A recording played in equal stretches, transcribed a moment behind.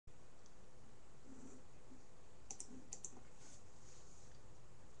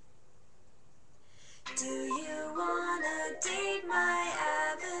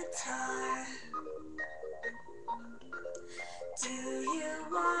Do you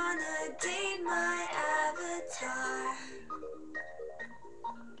wanna date my avatar?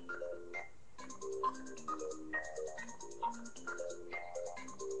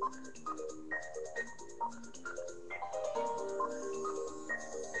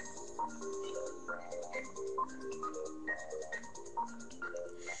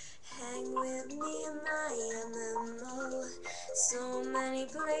 Hang with me in my MMO. So many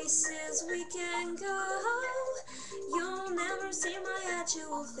places we can go. You'll never see my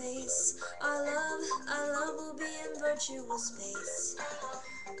actual face. Our love will be in virtual space.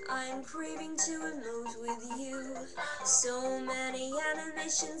 I'm craving to emote with you. So many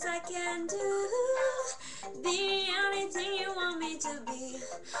animations I can do. Be anything you want me to be.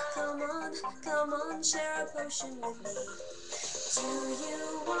 Come on, share a potion with me. Do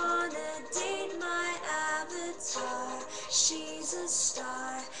you wanna date my avatar? She's a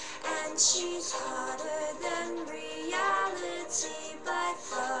star, and she's hotter than reality by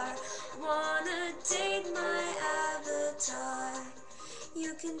far. Wanna date my avatar?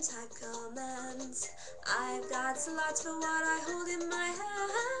 You can type commands. I've got slots for what I hold in my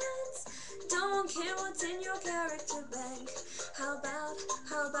hands. Don't care what's in your character bank. How about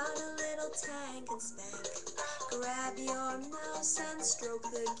a little tank and spank? Grab your mouse and stroke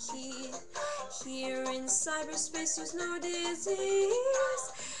the key. Here in cyberspace there's no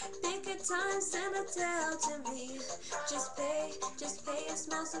disease. Pick a time, send a tale to me. Just pay a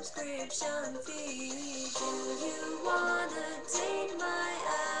small subscription fee. Do you wanna date my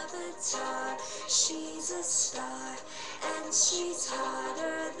avatar? She's a star, and she's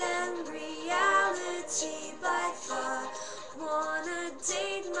hotter than reality by far. Wanna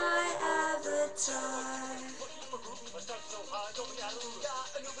date my avatar?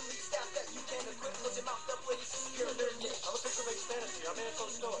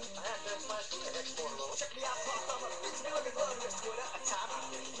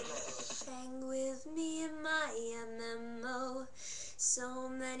 Hang with me in my MMO. So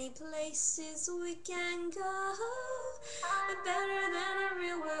many places we can go. Better than a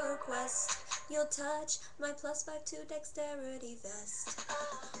real world quest. You'll touch my +5 to dexterity vest.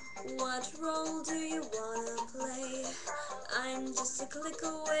 What role do you wanna play? I'm just a click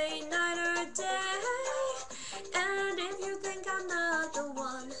away, night or day. And if you think I'm not the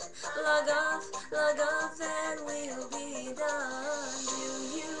one, log off and we'll be done. Do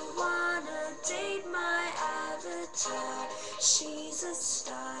you wanna date my avatar? She's a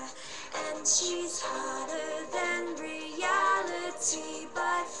star, and she's hotter than reality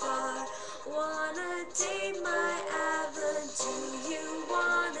by far. Wanna date my avatar? Do you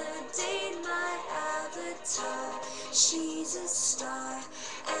wanna date my avatar? She's a star,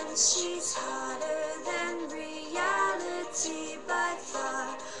 and she's hotter than reality by far.